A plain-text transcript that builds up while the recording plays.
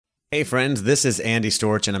Hey friends, this is Andy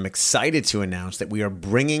Storch, and I'm excited to announce that we are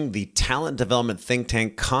bringing the Talent Development Think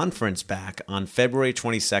Tank Conference back on February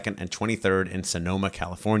 22nd and 23rd in Sonoma,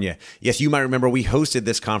 California. Yes, you might remember we hosted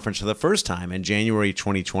this conference for the first time in January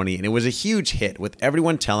 2020, and it was a huge hit with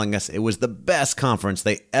everyone telling us it was the best conference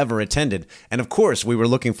they ever attended. And of course, we were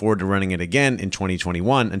looking forward to running it again in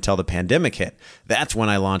 2021 until the pandemic hit. That's when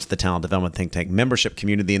I launched the Talent Development Think Tank membership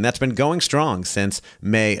community, and that's been going strong since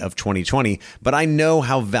May of 2020. But I know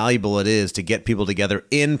how valuable it is to get people together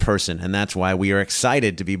in person, and that's why we are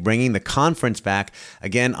excited to be bringing the conference back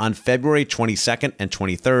again on February 22nd and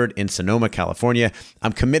 23rd in Sonoma, California.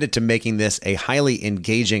 I'm committed to making this a highly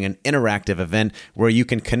engaging and interactive event where you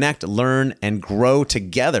can connect, learn, and grow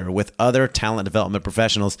together with other talent development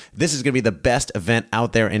professionals. This is going to be the best event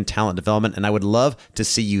out there in talent development, and I would love to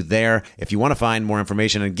see you there. If you want to find more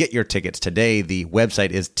information and get your tickets today, the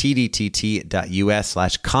website is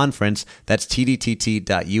tdtt.us/conference. That's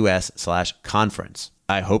tdtt.us/conference.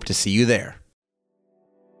 I hope to see you there.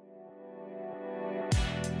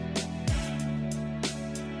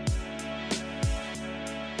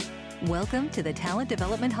 Welcome to the Talent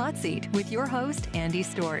Development Hot Seat with your host, Andy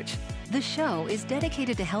Storch. The show is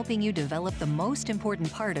dedicated to helping you develop the most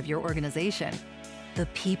important part of your organization, the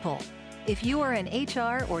people. If you are in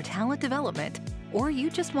HR or talent development, or you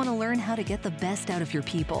just want to learn how to get the best out of your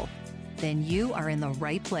people, then you are in the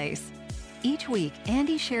right place. Each week,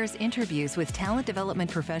 Andy shares interviews with talent development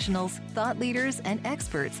professionals, thought leaders, and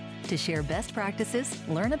experts to share best practices,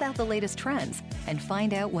 learn about the latest trends, and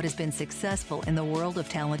find out what has been successful in the world of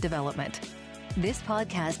talent development. This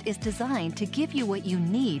podcast is designed to give you what you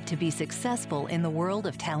need to be successful in the world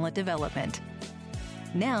of talent development.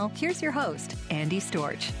 Now, here's your host, Andy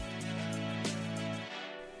Storch.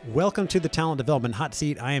 Welcome to the Talent Development Hot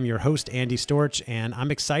Seat. I am your host, Andy Storch, and I'm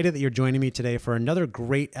excited that you're joining me today for another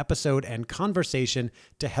great episode and conversation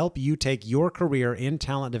to help you take your career in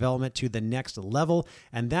talent development to the next level.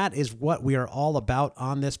 And that is what we are all about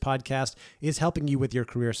on this podcast, is helping you with your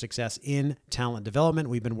career success in talent development.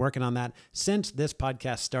 We've been working on that since this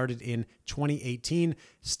podcast started in 2018,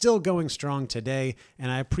 still going strong today. And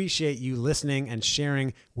I appreciate you listening and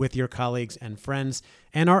sharing with your colleagues and friends.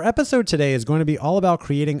 And our episode today is going to be all about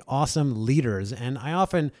creating awesome leaders. And I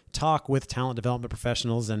often talk with talent development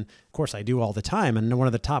professionals, and of course I do all the time. And one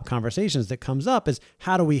of the top conversations that comes up is,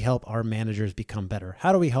 how do we help our managers become better?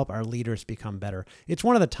 How do we help our leaders become better? It's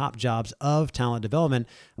one of the top jobs of talent development,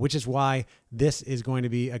 which is why this is going to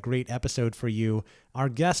be a great episode for you. Our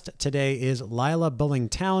guest today is Lila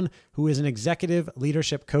Bulling-Town, who is an executive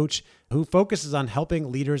leadership coach who focuses on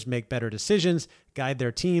helping leaders make better decisions, guide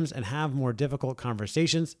their teams, and have more difficult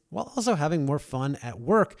conversations while also having more fun at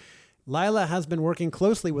work. Lila has been working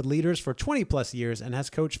closely with leaders for 20 plus years and has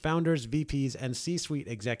coached founders, VPs, and C-suite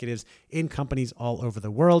executives in companies all over the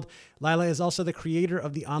world. Lila is also the creator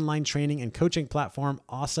of the online training and coaching platform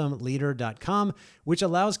AwesomeLeader.com, which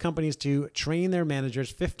allows companies to train their managers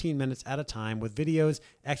 15 minutes at a time with videos,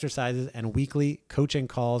 exercises, and weekly coaching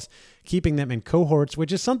calls, keeping them in cohorts,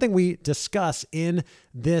 which is something we discuss in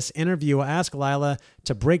this interview. I ask Lila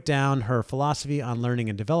to break down her philosophy on learning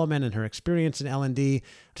and development and her experience in L&D,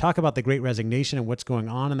 talk about the Great Resignation and what's going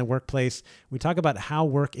on in the workplace. We talk about how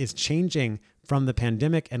work is changing from the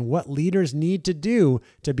pandemic and what leaders need to do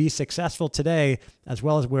to be successful today, as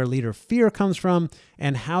well as where leader fear comes from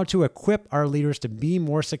and how to equip our leaders to be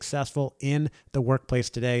more successful in the workplace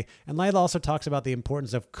today. And Lila also talks about the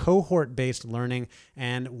importance of cohort-based learning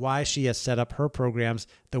and why she has set up her programs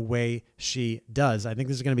the way she does. I think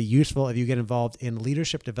this is going to be useful if you get involved in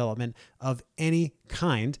leadership development of any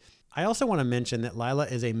kind. I also want to mention that Lila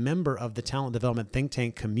is a member of the Talent Development Think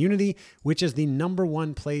Tank community, which is the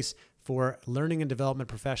 #1 place for learning and development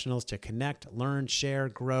professionals to connect, learn, share,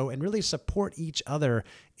 grow, and really support each other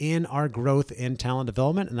in our growth in talent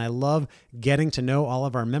development. And I love getting to know all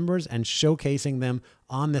of our members and showcasing them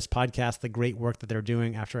on this podcast, the great work that they're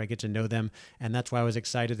doing after I get to know them. And that's why I was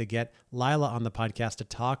excited to get Lila on the podcast to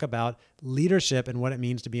talk about leadership and what it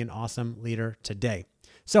means to be an awesome leader today.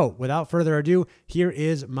 So without further ado, here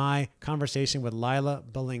is my conversation with Lila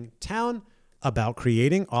Bulling-Town about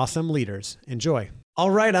creating awesome leaders. Enjoy.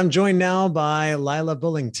 All right, I'm joined now by Lila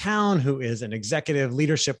Bulling-Town, who is an executive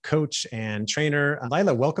leadership coach and trainer.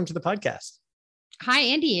 Lila, welcome to the podcast. Hi,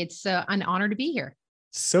 Andy. It's an honor to be here.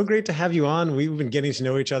 So great to have you on. We've been getting to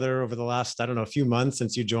know each other over the last, a few months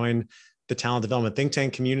since you joined the Talent Development Think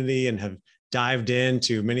Tank community and have dived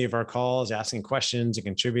into many of our calls, asking questions and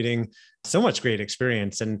contributing. So much great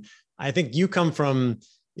experience. And I think you come from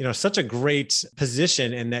such a great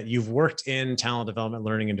position in that you've worked in talent development,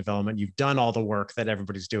 learning and development. You've done all the work that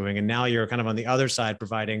everybody's doing. And now you're kind of on the other side,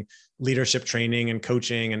 providing leadership training and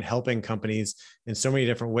coaching and helping companies in so many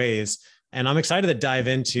different ways. And I'm excited to dive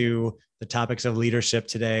into the topics of leadership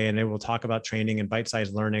today. And we'll talk about training and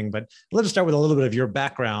bite-sized learning. But let's start with a little bit of your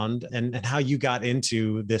background and how you got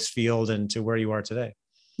into this field and to where you are today.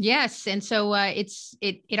 Yes. And so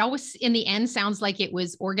it always in the end sounds like it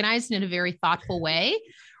was organized in a very thoughtful way.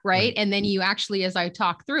 Right. And then you actually, as I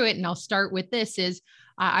talk through it, and I'll start with this, is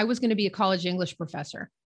I was going to be a college English professor.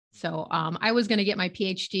 So I was going to get my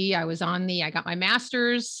PhD. I got my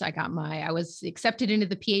master's. I was accepted into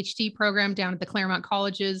the PhD program down at the Claremont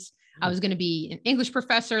colleges. I was going to be an English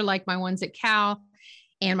professor like my ones at Cal.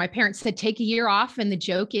 And my parents said, take a year off. And the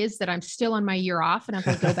joke is that I'm still on my year off. And if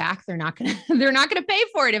I go back, they're not going to pay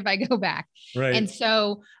for it if I go back. Right. And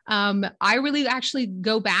so I really actually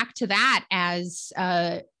go back to that as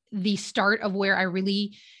the start of where I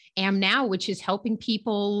really am now, which is helping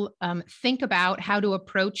people think about how to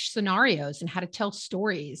approach scenarios and how to tell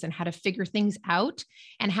stories and how to figure things out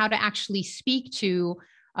and how to actually speak to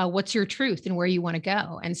what's your truth and where you want to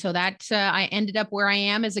go. And so that I ended up where I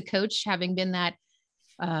am as a coach, having been that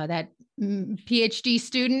PhD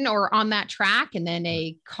student or on that track, and then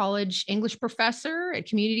a college English professor at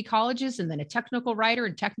community colleges, and then a technical writer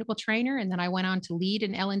and technical trainer. And then I went on to lead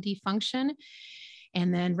an L&D function.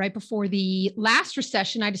 And then right before the last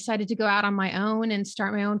recession, I decided to go out on my own and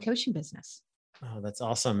start my own coaching business. Oh, that's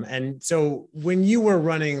awesome. And so when you were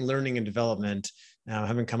running learning and development,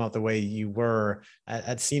 having come out the way you were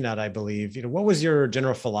at CNUT, I believe, what was your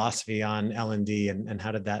general philosophy on L&D and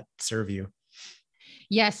how did that serve you?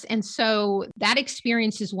 Yes. And so that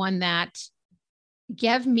experience is one that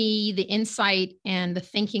gave me the insight and the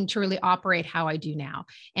thinking to really operate how I do now.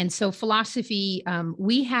 And so philosophy,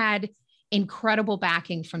 we had incredible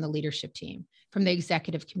backing from the leadership team, from the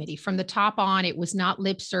executive committee, from the top on. It was not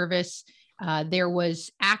lip service. There was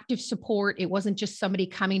active support. It wasn't just somebody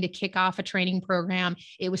coming to kick off a training program.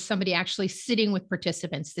 It was somebody actually sitting with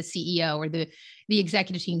participants, the CEO or the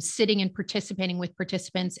executive team sitting and participating with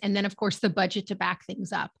participants. And then, of course, the budget to back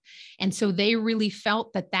things up. And so they really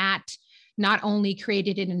felt that not only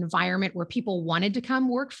created an environment where people wanted to come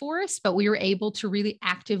work for us, but we were able to really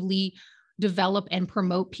actively develop and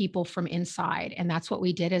promote people from inside. And that's what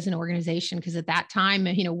we did as an organization. Because at that time,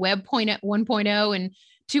 Web 1.0 and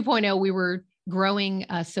 2.0, we were growing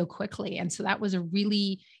so quickly. And so that was a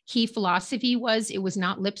really key philosophy. It was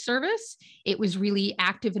not lip service. It was really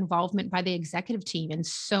active involvement by the executive team in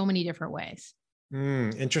so many different ways.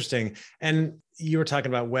 Interesting. And you were talking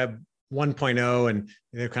about Web 1.0 and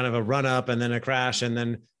they're kind of a run up and then a crash. And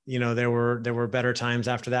then, there were better times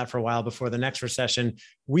after that for a while before the next recession.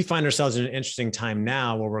 We find ourselves in an interesting time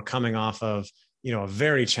now where we're coming off of a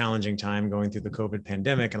very challenging time going through the COVID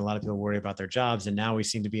pandemic, and a lot of people worry about their jobs. And now we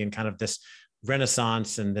seem to be in kind of this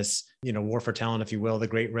renaissance and this, war for talent, if you will, the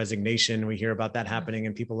great resignation. We hear about that happening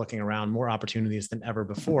and people looking around, more opportunities than ever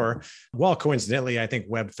before. Well, coincidentally, I think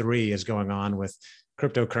Web3 is going on with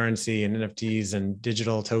cryptocurrency and NFTs and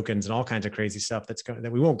digital tokens and all kinds of crazy stuff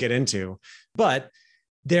that we won't get into. But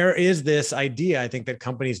there is this idea, I think, that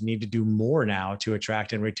companies need to do more now to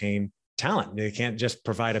attract and retain talent. They can't just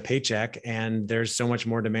provide a paycheck, and there's so much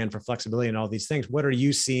more demand for flexibility and all these things. What are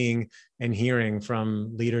you seeing and hearing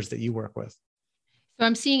from leaders that you work with? So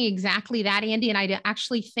I'm seeing exactly that, Andy. And I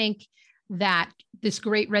actually think that this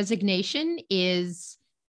great resignation it's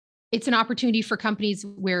an opportunity for companies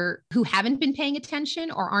who haven't been paying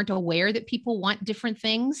attention or aren't aware that people want different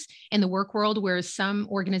things in the work world, whereas some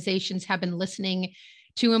organizations have been listening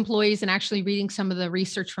to employees and actually reading some of the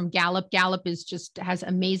research from Gallup. Gallup has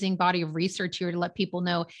amazing body of research here to let people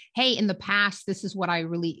know, hey, in the past, this is what I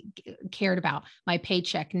really cared about, my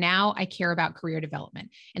paycheck. Now I care about career development.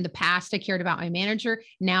 In the past, I cared about my manager.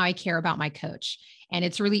 Now I care about my coach. And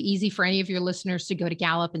it's really easy for any of your listeners to go to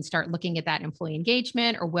Gallup and start looking at that employee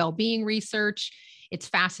engagement or well-being research. It's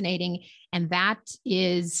fascinating. And that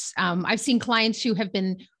is, I've seen clients who have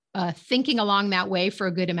been thinking along that way for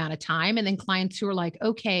a good amount of time. And then clients who are like,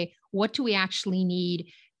 okay, what do we actually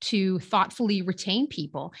need to thoughtfully retain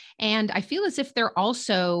people? And I feel as if they're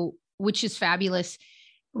also, which is fabulous,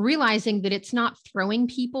 realizing that it's not throwing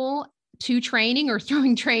people to training or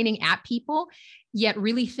throwing training at people, yet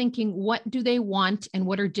really thinking, what do they want and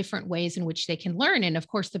what are different ways in which they can learn? And of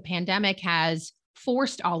course, the pandemic has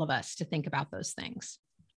forced all of us to think about those things.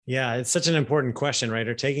 Yeah, it's such an important question, right?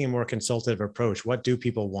 Or taking a more consultative approach. What do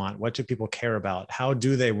people want? What do people care about? How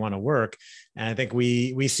do they want to work? And I think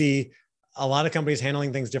we see a lot of companies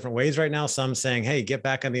handling things different ways right now. Some saying, hey, get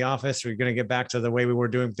back in the office. We're going to get back to the way we were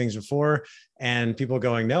doing things before. And people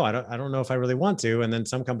going, no, I don't know if I really want to. And then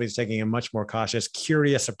some companies taking a much more cautious,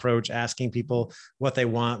 curious approach, asking people what they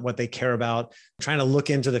want, what they care about, trying to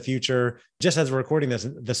look into the future. Just as we're recording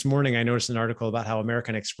this morning, I noticed an article about how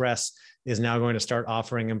American Express is now going to start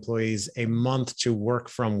offering employees a month to work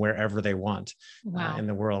from wherever they want. Wow. In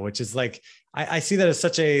the world, which is like, I see that as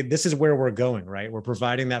this is where we're going, right? We're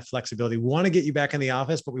providing that flexibility. We want to get you back in the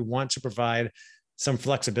office, but we want to provide some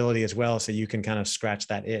flexibility as well, so you can kind of scratch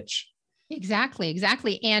that itch.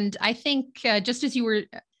 Exactly. And I think just as you were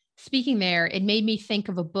speaking there, it made me think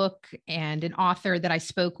of a book and an author that I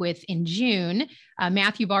spoke with in June,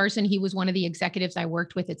 Matthew Barzun. He was one of the executives I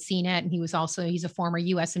worked with at CNET, and he's a former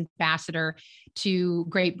US ambassador to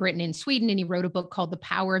Great Britain and Sweden. And he wrote a book called The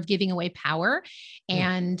Power of Giving Away Power.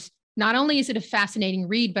 And not only is it a fascinating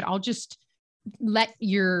read, but I'll just let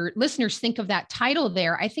your listeners think of that title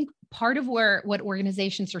there. I think part of what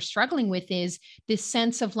organizations are struggling with is this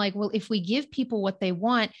sense of like, well, if we give people what they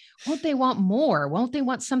want, won't they want more? Won't they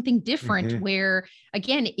want something different? Where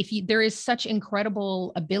again, there is such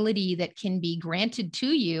incredible ability that can be granted to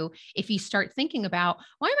you, if you start thinking about,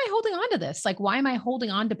 why am I holding on to this? Like, why am I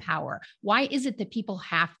holding on to power? Why is it that people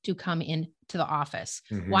have to come in to the office?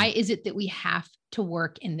 Why is it that we have to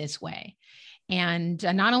work in this way? And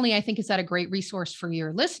not only I think is that a great resource for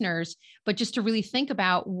your listeners, but just to really think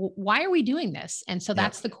about why are we doing this? And so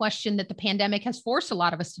that's the question that the pandemic has forced a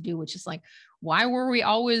lot of us to do, which is like, why were we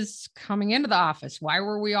always coming into the office? Why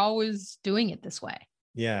were we always doing it this way?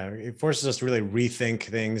 Yeah, it forces us to really rethink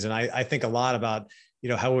things. And I think a lot about,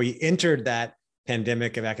 how we entered that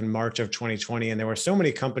pandemic back in March of 2020. And there were so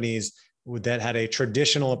many companies that had a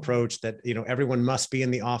traditional approach that, everyone must be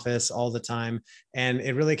in the office all the time. And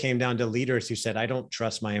it really came down to leaders who said, I don't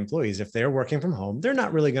trust my employees. If they're working from home, they're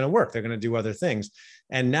not really going to work. They're going to do other things.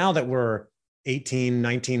 And now that we're 18,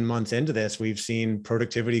 19 months into this, we've seen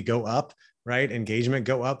productivity go up, right? Engagement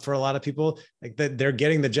go up for a lot of people, like that they're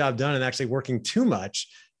getting the job done and actually working too much.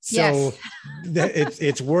 So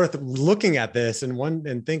it's worth looking at this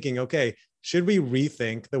and thinking, okay, should we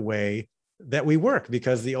rethink the way that we work?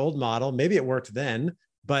 Because the old model, maybe it worked then,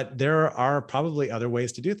 but there are probably other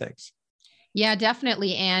ways to do things. Yeah,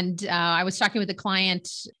 definitely. And I was talking with a client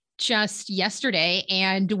just yesterday,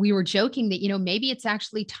 and we were joking that, maybe it's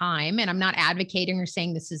actually time, and I'm not advocating or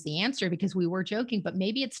saying this is the answer because we were joking, but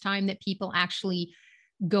maybe it's time that people actually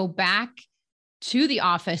go back to the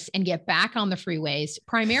office and get back on the freeways,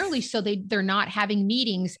 primarily so they're not having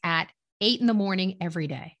meetings at 8 a.m. every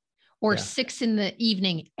day or 6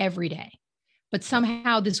 p.m. every day. But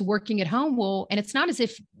somehow this working at home and it's not as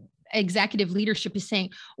if executive leadership is saying,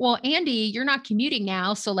 well, Andy, you're not commuting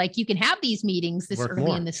now, so like you can have these meetings this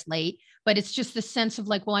early and this late, but it's just the sense of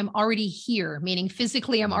like, well, I'm already here, meaning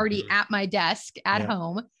physically I'm already at my desk at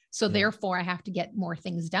home. So therefore I have to get more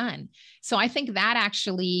things done. So I think that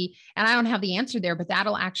actually, and I don't have the answer there, but that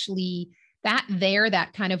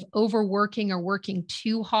kind of overworking or working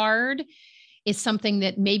too hard is something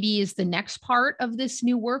that maybe is the next part of this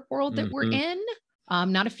new work world that we're in.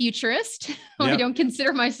 I'm not a futurist. I don't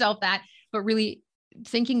consider myself that, but really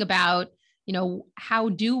thinking about, how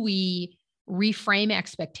do we reframe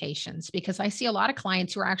expectations? Because I see a lot of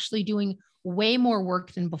clients who are actually doing way more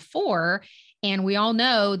work than before. And we all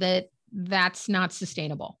know that that's not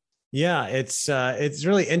sustainable. Yeah, it's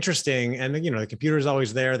really interesting. And, the computer is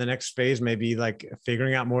always there. The next phase may be like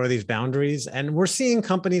figuring out more of these boundaries. And we're seeing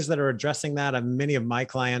companies that are addressing that. And many of my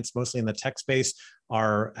clients, mostly in the tech space,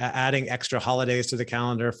 are adding extra holidays to the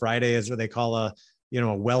calendar. Friday is what they call a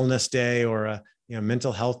wellness day or a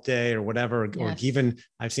mental health day or whatever. Or even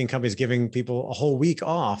I've seen companies giving people a whole week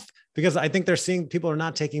off because I think they're seeing people are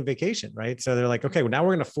not taking vacation, right? So they're like, okay, well, now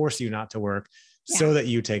we're going to force you not to work so that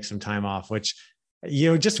you take some time off, which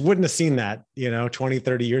just wouldn't have seen that, 20,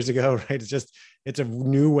 30 years ago, right? It's a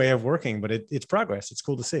new way of working, but it's progress. It's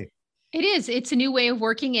cool to see. It is. It's a new way of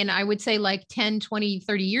working. And I would say like 10, 20,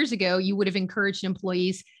 30 years ago, you would have encouraged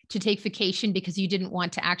employees to take vacation because you didn't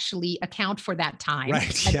want to actually account for that time.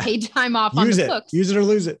 Right. Yeah. Paid time off on the books. Use it or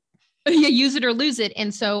lose it. Yeah, use it or lose it.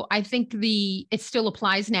 And so I think it still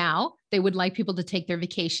applies now. They would like people to take their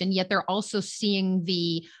vacation, yet they're also seeing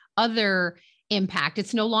the other impact.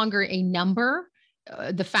 It's no longer a number.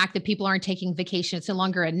 The fact that people aren't taking vacation, it's no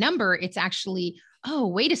longer a number. It's actually, oh,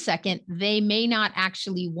 wait a second. They may not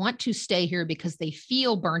actually want to stay here because they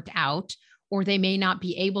feel burnt out, or they may not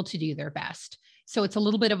be able to do their best. So it's a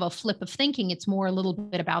little bit of a flip of thinking. It's more a little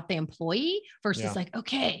bit about the employee versus like,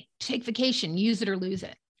 okay, take vacation, use it or lose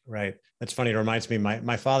it. Right. That's funny. It reminds me,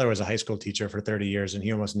 my father was a high school teacher for 30 years and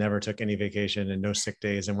he almost never took any vacation and no sick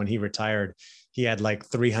days. And when he retired, he had like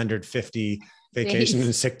 350 vacation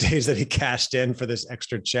and sick days that he cashed in for this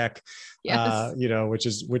extra check, Yes.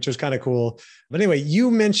 which was kind of cool. But anyway,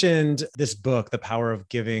 you mentioned this book, The Power of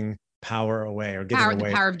Giving Power Away, or giving away.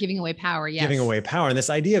 The power of giving away power. Yes. Giving away power. And this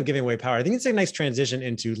idea of giving away power, I think it's a nice transition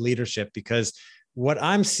into leadership, because what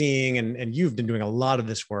I'm seeing, and you've been doing a lot of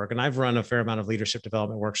this work, and I've run a fair amount of leadership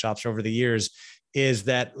development workshops over the years, is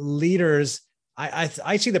that leaders,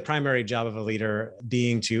 I see the primary job of a leader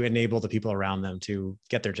being to enable the people around them to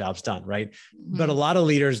get their jobs done, right? Mm-hmm. But a lot of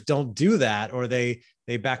leaders don't do that, or they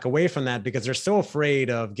back away from that because they're so afraid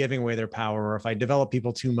of giving away their power. Or if I develop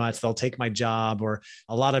people too much, they'll take my job. Or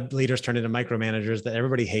a lot of leaders turn into micromanagers that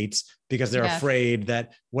everybody hates because they're afraid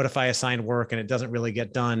that what if I assign work and it doesn't really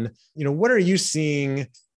get done? What are you seeing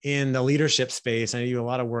in the leadership space? I know you do a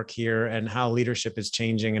lot of work here, and how leadership is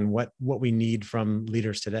changing and what we need from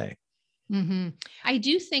leaders today. Mm-hmm. I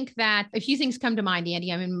do think that a few things come to mind, Andy.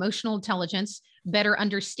 Emotional intelligence, better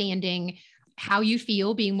understanding how you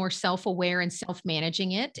feel, being more self-aware and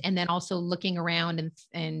self-managing it, and then also looking around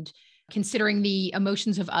and considering the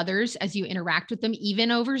emotions of others as you interact with them,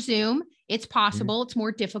 even over Zoom. It's possible. Mm-hmm. It's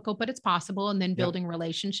more difficult, but it's possible. And then building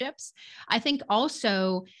relationships. I think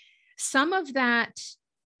also some of that,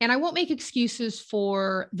 and I won't make excuses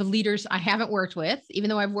for the leaders I haven't worked with, even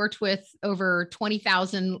though I've worked with over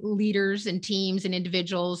 20,000 leaders and teams and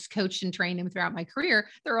individuals, coached and trained them throughout my career.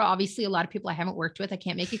 There are obviously a lot of people I haven't worked with. I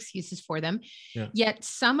can't make excuses for them. Yeah. Yet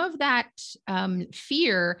some of that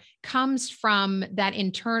fear comes from that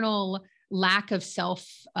internal lack of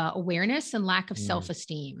self-awareness and lack of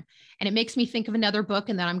self-esteem. And it makes me think of another book,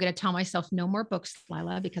 and then I'm going to tell myself no more books,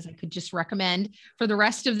 Lila, because I could just recommend for the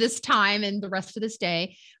rest of this time and the rest of this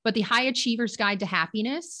day. But The High Achiever's Guide to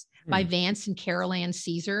Happiness by Vance and Carol Ann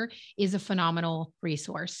Caesar is a phenomenal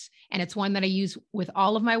resource. And it's one that I use with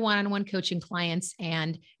all of my one-on-one coaching clients.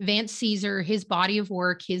 And Vance Caesar, his body of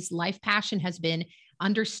work, his life passion has been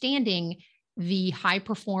understanding the high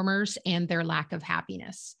performers and their lack of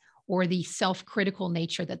happiness, or the self-critical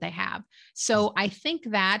nature that they have. So I think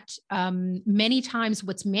that many times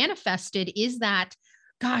what's manifested is that,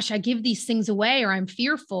 gosh, I give these things away, or I'm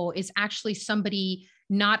fearful, is actually somebody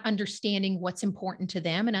not understanding what's important to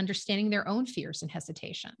them and understanding their own fears and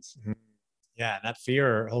hesitations. Mm-hmm. Yeah, that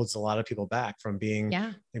fear holds a lot of people back from being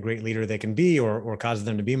the great leader they can be, or causes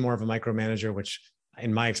them to be more of a micromanager, which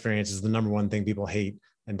in my experience is the number one thing people hate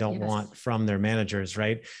and don't want from their managers,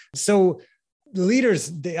 right? So the leaders,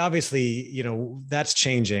 they obviously, that's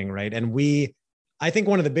changing, right? And I think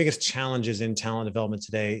one of the biggest challenges in talent development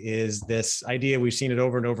today is this idea. We've seen it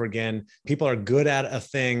over and over again. People are good at a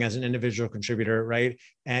thing as an individual contributor, right?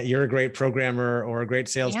 And you're a great programmer or a great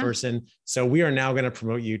salesperson. So we are now going to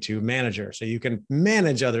promote you to manager. So you can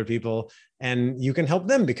manage other people and you can help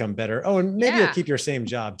them become better. Oh, and maybe you'll keep your same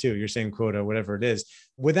job too, your same quota, whatever it is,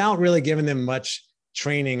 without really giving them much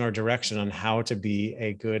training or direction on how to be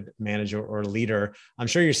a good manager or leader. I'm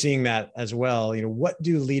sure you're seeing that as well. What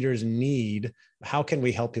do leaders need? How can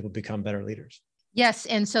we help people become better leaders? Yes.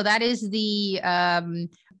 And so that is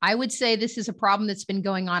I would say this is a problem that's been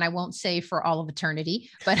going on, I won't say for all of eternity,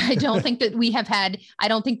 but I don't think that I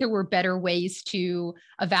don't think there were better ways to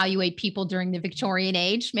evaluate people during the Victorian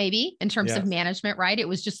age, maybe in terms of management, right? It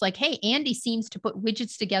was just like, hey, Andy seems to put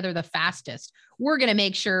widgets together the fastest. We're going to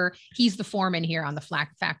make sure he's the foreman here on the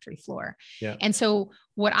factory floor. Yeah. And so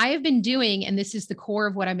what I have been doing, and this is the core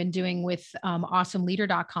of what I've been doing with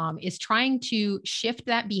awesomeleader.com, is trying to shift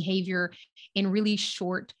that behavior in really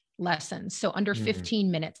short lessons. So under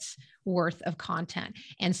 15 minutes worth of content.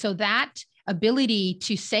 And so that ability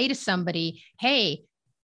to say to somebody, hey,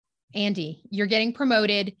 Andy, you're getting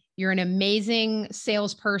promoted. You're an amazing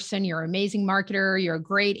salesperson. You're an amazing marketer. You're a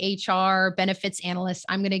great HR benefits analyst.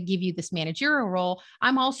 I'm going to give you this managerial role.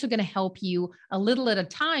 I'm also going to help you a little at a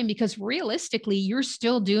time, because realistically, you're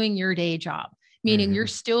still doing your day job. Meaning you're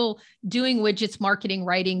still doing widgets, marketing,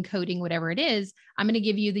 writing, coding, whatever it is. I'm going to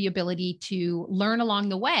give you the ability to learn along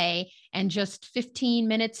the way, and just 15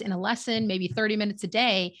 minutes in a lesson, maybe 30 minutes a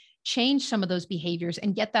day, change some of those behaviors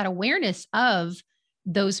and get that awareness of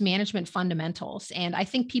those management fundamentals. And I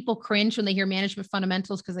think people cringe when they hear management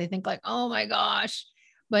fundamentals because they think like, oh my gosh.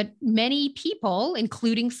 But many people,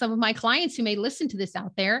 including some of my clients who may listen to this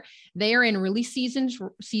out there, they are in really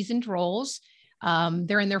seasoned roles.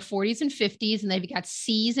 They're in their 40s and 50s, and they've got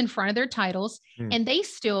C's in front of their titles, and they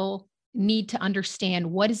still need to understand,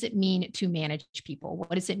 what does it mean to manage people?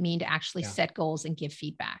 What does it mean to actually set goals and give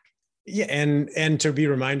feedback? Yeah, and to be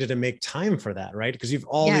reminded to make time for that, right? Because you've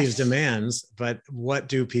all these demands, but what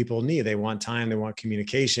do people need? They want time, they want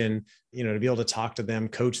communication, to be able to talk to them,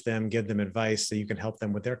 coach them, give them advice so you can help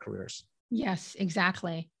them with their careers. Yes,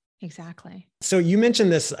 exactly. Exactly. So you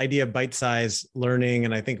mentioned this idea of bite-sized learning,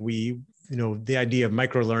 and I think the idea of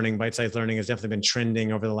micro learning, bite-sized learning has definitely been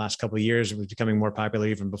trending over the last couple of years. It was becoming more popular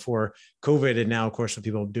even before COVID. And now, of course, with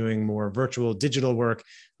people doing more virtual digital work,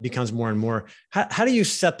 becomes more and more. How do you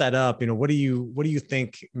set that up? What do you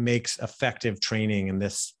think makes effective training in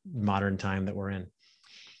this modern time that we're in?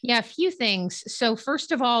 Yeah, a few things. So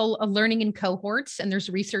first of all, learning in cohorts, and there's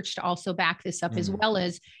research to also back this up, as well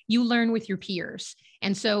as you learn with your peers.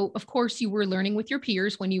 And so, of course, you were learning with your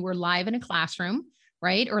peers when you were live in a classroom,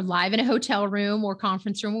 right? Or live in a hotel room or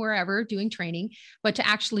conference room, wherever doing training, but to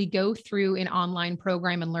actually go through an online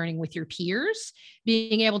program and learning with your peers,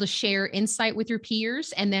 being able to share insight with your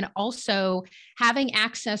peers, and then also having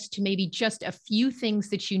access to maybe just a few things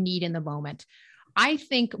that you need in the moment. I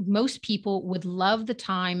think most people would love the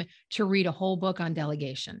time to read a whole book on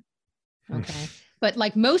delegation. Okay. But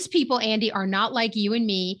like most people, Andy, are not like you and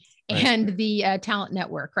me and the Talent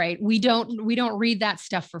Network, right? We don't read that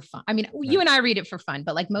stuff for fun. I mean, you and I read it for fun,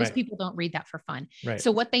 but like most people don't read that for fun.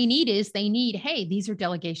 So what they need is hey, these are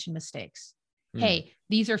delegation mistakes. Hey,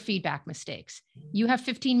 these are feedback mistakes. You have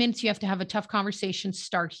 15 minutes. You have to have a tough conversation.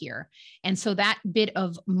 Start here. And so that bit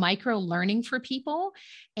of micro learning for people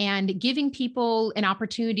and giving people an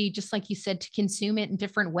opportunity, just like you said, to consume it in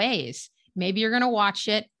different ways. Maybe you're going to watch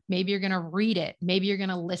it. Maybe you're going to read it. Maybe you're going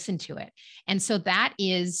to listen to it. And so that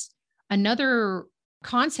is another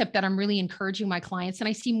concept that I'm really encouraging my clients. And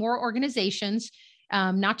I see more organizations,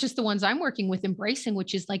 not just the ones I'm working with, embracing,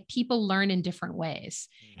 which is like people learn in different ways.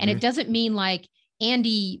 And it doesn't mean like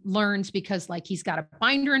Andy learns because like he's got a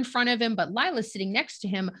binder in front of him, but Lila's sitting next to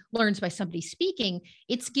him learns by somebody speaking.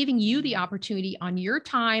 It's giving you the opportunity on your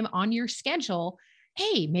time, on your schedule.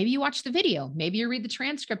 Hey, maybe you watch the video, maybe you read the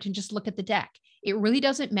transcript and just look at the deck. It really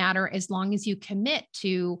doesn't matter as long as you commit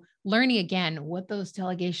to learning again what those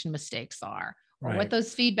delegation mistakes are or what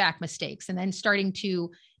those feedback mistakes, and then starting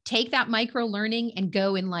to take that micro learning and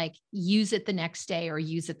go and like use it the next day or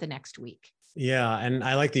use it the next week. Yeah. And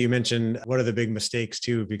I like that you mentioned what are the big mistakes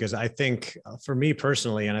too, because I think for me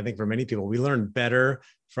personally, and I think for many people, we learn better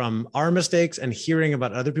from our mistakes and hearing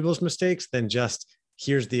about other people's mistakes than just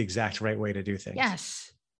here's the exact right way to do things.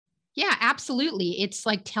 Yes. Yeah, absolutely. It's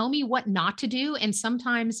like, tell me what not to do. And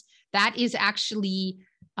sometimes that is actually,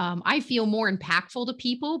 I feel more impactful to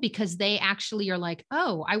people because they actually are like,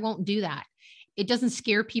 oh, I won't do that. It doesn't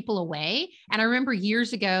scare people away. And I remember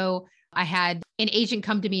years ago, I had an agent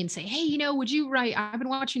come to me and say, hey, would you write, I've been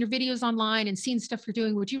watching your videos online and seeing stuff you're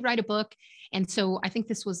doing. Would you write a book? And so I think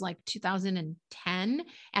this was like 2010.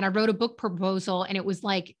 And I wrote a book proposal and it was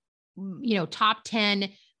like, top 10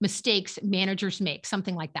 mistakes managers make,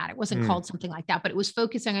 something like that. It wasn't called something like that, but it was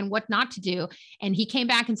focusing on what not to do. And he came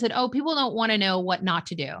back and said, oh, people don't want to know what not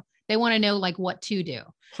to do. They want to know like what to do.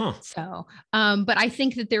 So, but I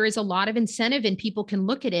think that there is a lot of incentive and people can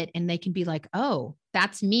look at it and they can be like, oh,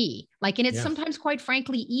 that's me. Like, and it's sometimes quite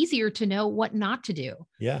frankly, easier to know what not to do.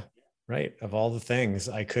 Yeah. Right. Of all the things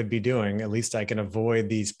I could be doing, at least I can avoid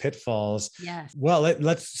these pitfalls. Yes. Well,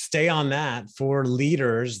 let's stay on that for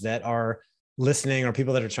leaders that are listening or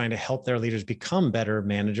people that are trying to help their leaders become better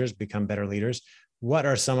managers, become better leaders. What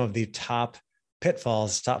are some of the top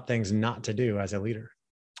pitfalls, top things not to do as a leader?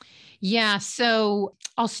 Yeah. So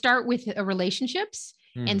I'll start with relationships.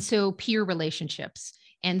 And so peer relationships.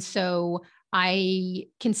 And so I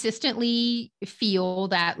consistently feel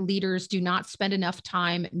that leaders do not spend enough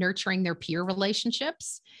time nurturing their peer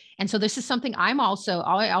relationships. And so this is something I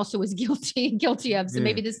also was guilty of. So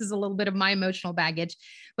maybe this is a little bit of my emotional baggage,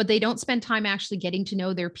 but they don't spend time actually getting to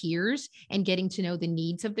know their peers and getting to know the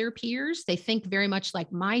needs of their peers. They think very much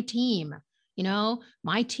like my team,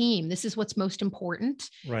 this is what's most important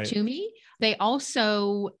to me. They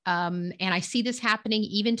also, and I see this happening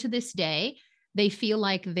even to this day, they feel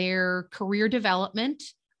like their career development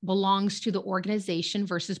belongs to the organization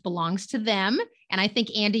versus belongs to them. And I think,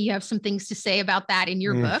 Andy, you have some things to say about that in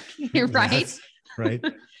your book, right? Yes, right.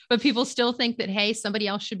 But people still think that, hey, somebody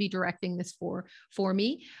else should be directing this for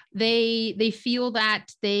me. They feel that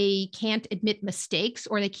they can't admit mistakes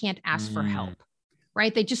or they can't ask for help,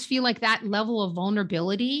 right? They just feel like that level of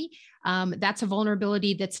vulnerability, that's a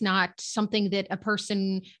vulnerability that's not something that a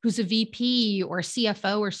person who's a VP or a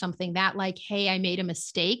CFO or something that like, hey, I made a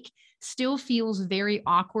mistake still feels very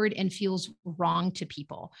awkward and feels wrong to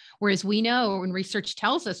people. Whereas we know, and research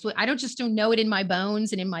tells us, I don't know it in my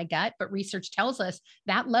bones and in my gut, but research tells us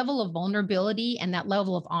that level of vulnerability and that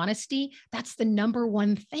level of honesty, that's the number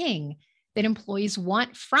one thing that employees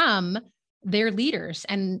want from their leaders.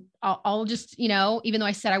 And I'll just, even though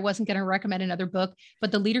I said I wasn't going to recommend another book,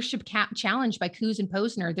 but the Leadership Challenge by Coos and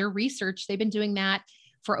Posner, their research, they've been doing that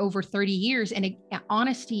for over 30 years. And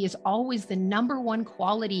honesty is always the number one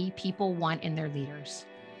quality people want in their leaders.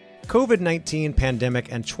 COVID-19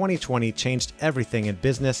 pandemic and 2020 changed everything in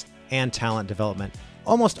business and talent development.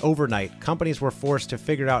 Almost overnight, companies were forced to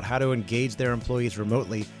figure out how to engage their employees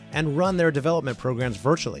remotely and run their development programs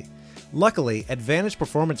virtually. Luckily, Advantage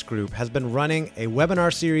Performance Group has been running a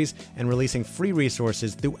webinar series and releasing free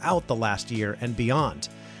resources throughout the last year and beyond.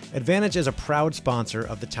 Advantage is a proud sponsor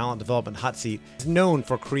of the Talent Development Hot Seat. It's known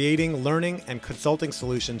for creating learning and consulting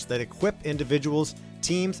solutions that equip individuals,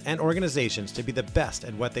 teams, and organizations to be the best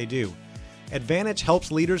at what they do. Advantage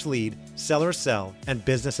helps leaders lead, sellers sell, and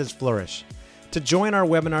businesses flourish. To join our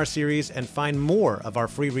webinar series and find more of our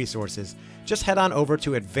free resources, just head on over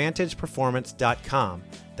to advantageperformance.com.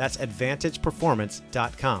 That's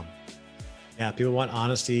advantageperformance.com. Yeah, people want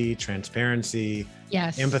honesty, transparency,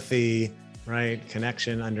 yes, empathy, right?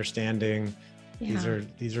 Connection, understanding. Yeah.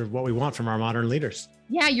 These are what we want from our modern leaders.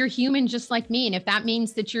 Yeah, you're human just like me. And if that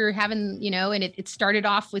means that you're having, and it started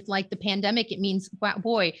off with like the pandemic, it means, wow,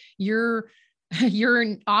 boy, your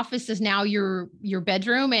office is now your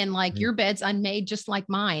bedroom, and like your bed's unmade just like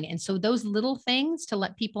mine. And so those little things to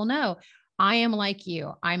let people know, I am like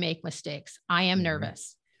you. I make mistakes. I am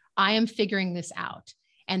nervous. I am figuring this out.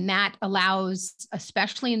 And that allows,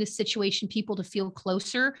 especially in this situation, people to feel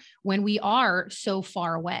closer when we are so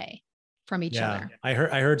far away from each other. I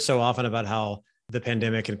heard so often about how the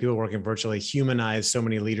pandemic and people working virtually humanize so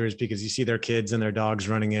many leaders, because you see their kids and their dogs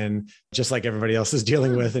running in just like everybody else is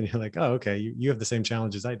dealing with. And you're like, oh, okay, you have the same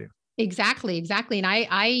challenges I do. Exactly. And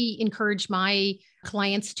I encourage my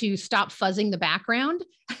clients to stop fuzzing the background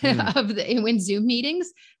when Zoom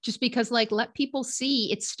meetings, just because let people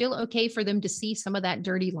see it's still okay for them to see some of that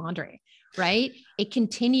dirty laundry, right? It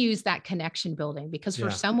continues that connection building, because for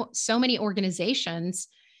so many organizations,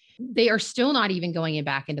 they are still not even going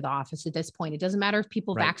back into the office at this point. It doesn't matter if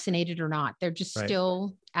people vaccinated or not, they're just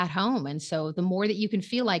still at home. And so the more that you can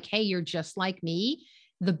feel like, hey, you're just like me,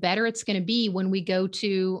 the better it's going to be when we go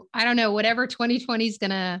to, I don't know, whatever 2020 is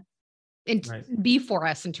going to be for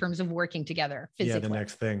us in terms of working together physically. Yeah, the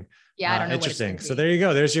next thing. Yeah, I don't know. Interesting. So there you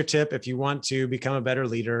go. There's your tip. If you want to become a better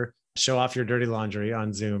leader, show off your dirty laundry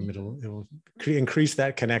on Zoom. It'll increase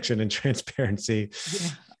that connection and transparency. Yeah.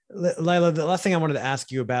 Lila, the last thing I wanted to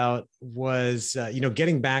ask you about was,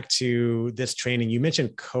 getting back to this training. You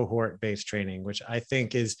mentioned cohort-based training, which I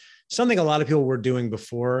think is something a lot of people were doing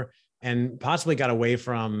before and possibly got away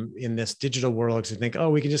from in this digital world, to think, oh,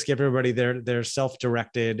 we can just give everybody their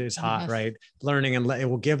self-directed is hot, right? Learning, and it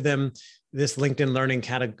will give them this LinkedIn learning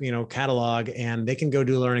catalog, and they can go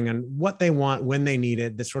do learning on what they want, when they need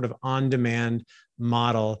it, this sort of on-demand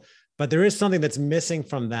model. But there is something that's missing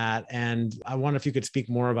from that. And I wonder if you could speak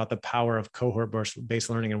more about the power of cohort-based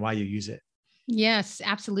learning and why you use it. Yes,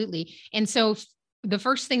 absolutely. And so the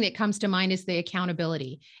first thing that comes to mind is the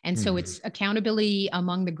accountability. And so it's accountability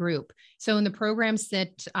among the group. So in the programs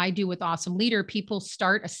that I do with Awesome Leader, people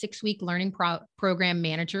start a 6-week learning program,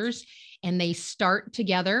 managers, and they start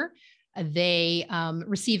together. They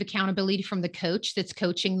receive accountability from the coach that's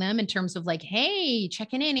coaching them in terms of like, hey,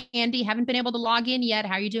 checking in, Andy, haven't been able to log in yet.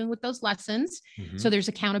 How are you doing with those lessons? So there's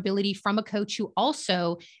accountability from a coach who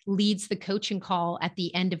also leads the coaching call at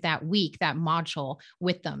the end of that week, that module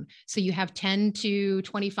with them. So you have 10 to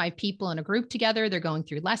 25 people in a group together. They're going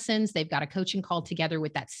through lessons. They've got a coaching call together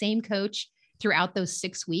with that same coach throughout those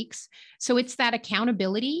 6 weeks. So it's that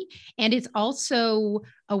accountability. And it's also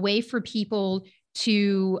a way for people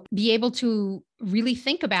to be able to really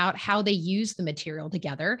think about how they use the material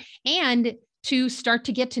together, and to start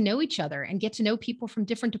to get to know each other and get to know people from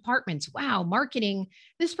different departments. Wow, marketing,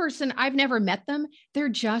 this person, I've never met them. They're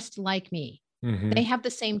just like me. They have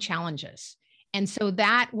the same challenges. And so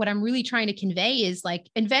what I'm really trying to convey is like,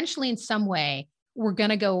 eventually in some way, we're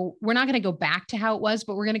not going to go back to how it was,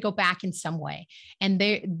 but we're going to go back in some way. And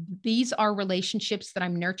these are relationships that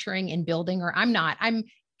I'm nurturing and building, or I'm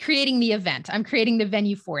creating the event. I'm creating the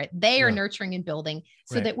venue for it. They are nurturing and building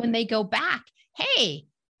so that when they go back, hey,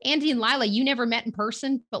 Andy and Lila, you never met in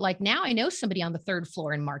person, but like now I know somebody on the 3rd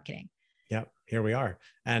floor in marketing. Yep. Here we are.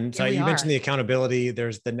 And so you mentioned the accountability,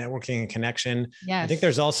 there's the networking and connection. Yes. I think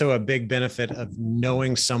there's also a big benefit of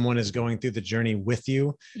knowing someone is going through the journey with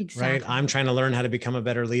you, right? I'm trying to learn how to become a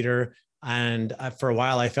better leader. And for a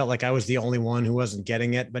while, I felt like I was the only one who wasn't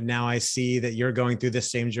getting it. But now I see that you're going through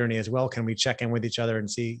this same journey as well. Can we check in with each other and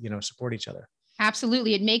see, support each other?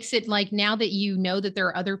 Absolutely. It makes it like, now that you know that there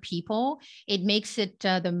are other people, it makes it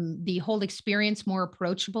the whole experience more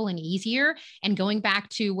approachable and easier. And going back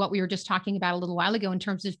to what we were just talking about a little while ago in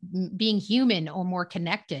terms of being human or more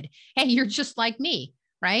connected. Hey, you're just like me,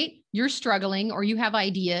 right? You're struggling or you have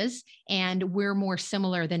ideas, and we're more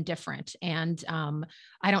similar than different. And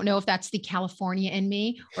I don't know if that's the California in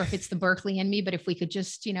me or if it's the Berkeley in me, but if we could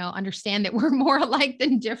just, understand that we're more alike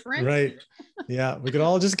than different. Right. Yeah. We could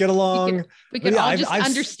all just get along. We could all just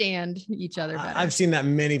understand each other better. I've seen that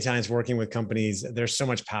many times working with companies. There's so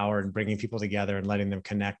much power in bringing people together and letting them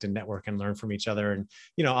connect and network and learn from each other. And,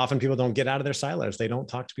 often people don't get out of their silos. They don't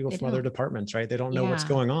talk to people from other departments, right? They don't know what's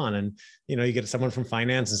going on. And, you get someone from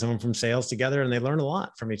finance and someone from sales together, and they learn a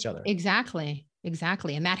lot from each other. Exactly.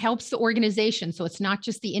 And that helps the organization. So it's not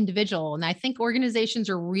just the individual. And I think organizations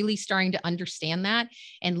are really starting to understand that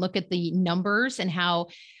and look at the numbers and how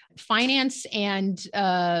finance and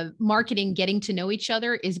marketing getting to know each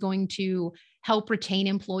other is going to help retain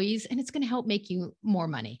employees, and it's going to help make you more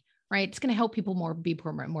money, right? It's going to help people be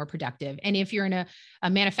more productive. And if you're in a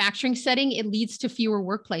manufacturing setting, it leads to fewer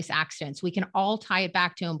workplace accidents. We can all tie it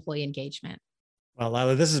back to employee engagement. Well,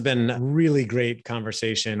 Lila, this has been a really great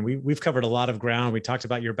conversation. We've covered a lot of ground. We talked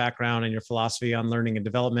about your background and your philosophy on learning and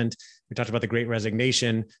development. We talked about the Great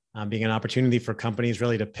Resignation being an opportunity for companies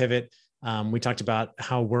really to pivot. We talked about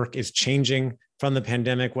how work is changing from the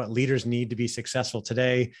pandemic, what leaders need to be successful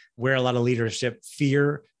today, where a lot of leadership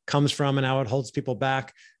fear comes from and how it holds people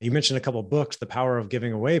back. You mentioned a couple of books, The Power of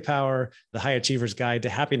Giving Away Power, The High Achiever's Guide to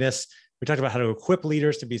Happiness. We talked about how to equip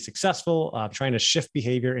leaders to be successful, trying to shift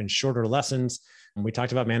behavior in shorter lessons. And we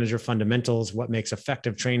talked about manager fundamentals, what makes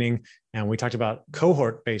effective training. And we talked about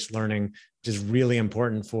cohort-based learning, which is really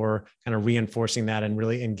important for kind of reinforcing that and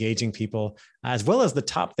really engaging people, as well as the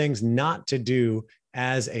top things not to do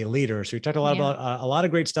as a leader. So we talked a lot about a lot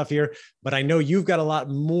of great stuff here, but I know you've got a lot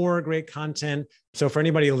more great content. So for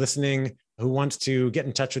anybody listening who wants to get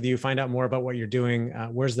in touch with you, find out more about what you're doing,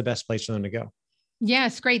 where's the best place for them to go?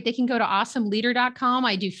 Yes, great. They can go to awesomeleader.com.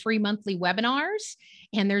 I do free monthly webinars,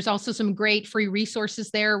 and there's also some great free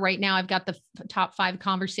resources there. Right now, I've got the top 5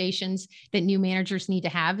 conversations that new managers need to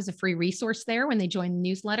have as a free resource there when they join the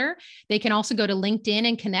newsletter. They can also go to LinkedIn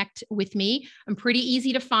and connect with me. I'm pretty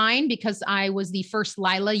easy to find because I was the first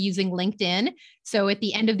Lila using LinkedIn. So at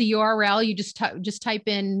the end of the URL, you just type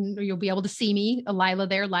in, or you'll be able to see me, Lila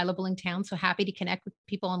there, Lila Billingtown. So happy to connect with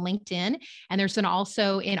people on LinkedIn. And there's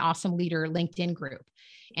also an Awesome Leader LinkedIn group.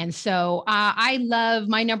 And so I love,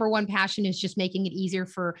 my number one passion is just making it easier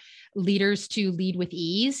for leaders to lead with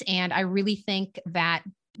ease. And I really think that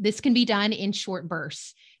this can be done in short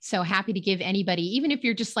bursts. So happy to give anybody, even if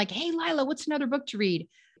you're just like, hey, Lila, what's another book to read?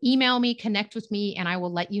 Email me, connect with me, and I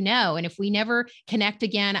will let you know. And if we never connect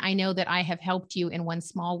again, I know that I have helped you in one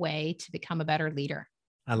small way to become a better leader.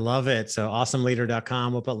 I love it. So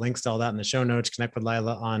awesomeleader.com. We'll put links to all that in the show notes. Connect with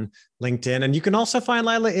Lila on LinkedIn. And you can also find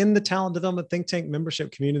Lila in the Talent Development Think Tank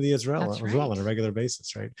membership community as well on a regular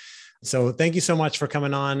basis, right? So thank you so much for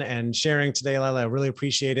coming on and sharing today, Lila. I really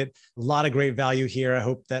appreciate it. A lot of great value here. I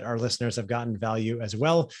hope that our listeners have gotten value as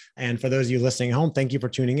well. And for those of you listening at home, thank you for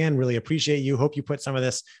tuning in. Really appreciate you. Hope you put some of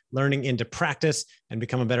this learning into practice and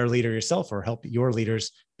become a better leader yourself, or help your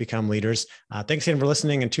leaders become leaders. Thanks again for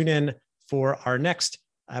listening, and tune in for our next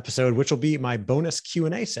episode, which will be my bonus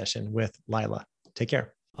Q&A session with Lila. Take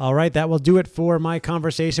care. All right, that will do it for my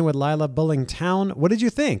conversation with Lila Billingtown. What did you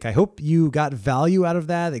think? I hope you got value out of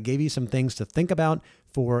that. It gave you some things to think about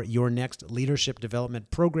for your next leadership development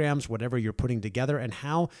programs, whatever you're putting together, and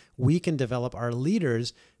how we can develop our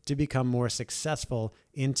leaders to become more successful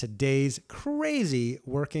in today's crazy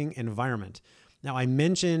working environment. Now, I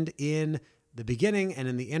mentioned in the beginning and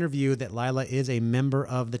in the interview that Lila is a member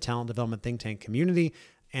of the Talent Development Think Tank community.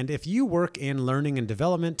 And if you work in learning and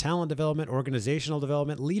development, talent development, organizational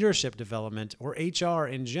development, leadership development, or HR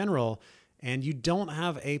in general, and you don't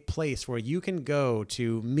have a place where you can go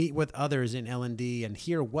to meet with others in L&D and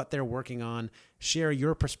hear what they're working on, share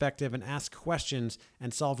your perspective and ask questions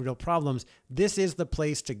and solve real problems, this is the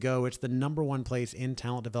place to go. It's the number one place in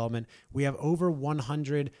talent development. We have over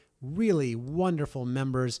 100 really wonderful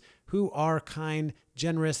members who are kind,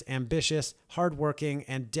 generous, ambitious, hardworking,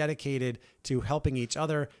 and dedicated to helping each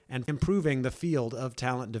other and improving the field of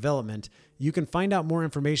talent development. You can find out more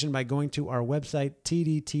information by going to our website,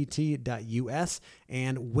 tdtt.us.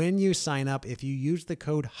 And when you sign up, if you use the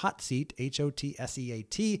code HOTSEAT,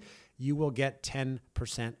 HOTSEAT, you will get 10%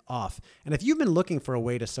 off. And if you've been looking for a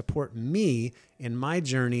way to support me in my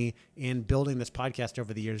journey in building this podcast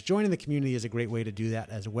over the years, joining the community is a great way to do that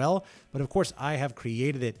as well. But of course, I have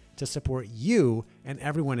created it to support you and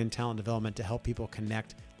everyone in talent development to help people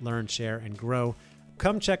connect, learn, share, and grow.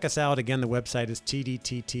 Come check us out. Again, the website is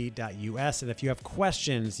tdtt.us. And if you have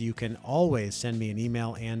questions, you can always send me an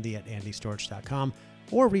email, andy@andystorch.com,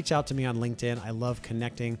 or reach out to me on LinkedIn. I love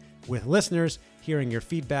connecting with listeners, hearing your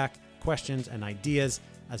feedback, questions, and ideas,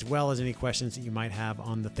 as well as any questions that you might have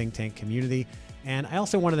on the Think Tank community. And I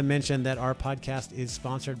also wanted to mention that our podcast is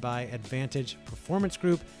sponsored by Advantage Performance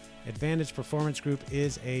Group. Advantage Performance Group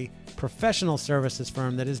is a professional services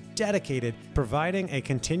firm that is dedicated to providing a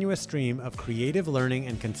continuous stream of creative learning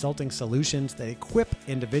and consulting solutions that equip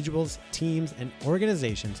individuals, teams, and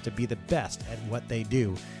organizations to be the best at what they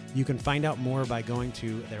do. You can find out more by going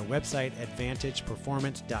to their website,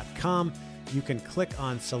 advantageperformance.com. You can click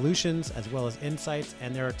on solutions as well as insights,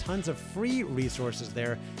 and there are tons of free resources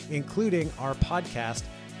there, including our podcast,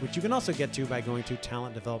 which you can also get to by going to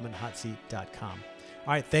talentdevelopmenthotseat.com.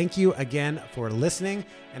 All right, thank you again for listening,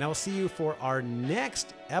 and I will see you for our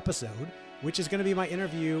next episode, which is going to be my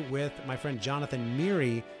interview with my friend Jonathan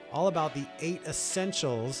Meary, all about the 8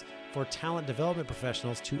 essentials for talent development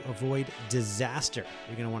professionals to avoid disaster.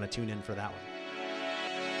 You're going to want to tune in for that one.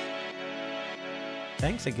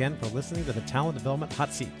 Thanks again for listening to the Talent Development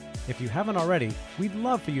Hot Seat. If you haven't already, we'd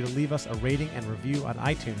love for you to leave us a rating and review on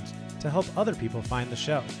iTunes to help other people find the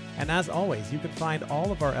show. And as always, you can find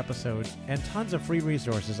all of our episodes and tons of free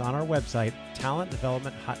resources on our website,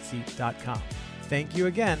 talentdevelopmenthotseat.com. Thank you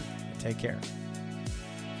again, and take care.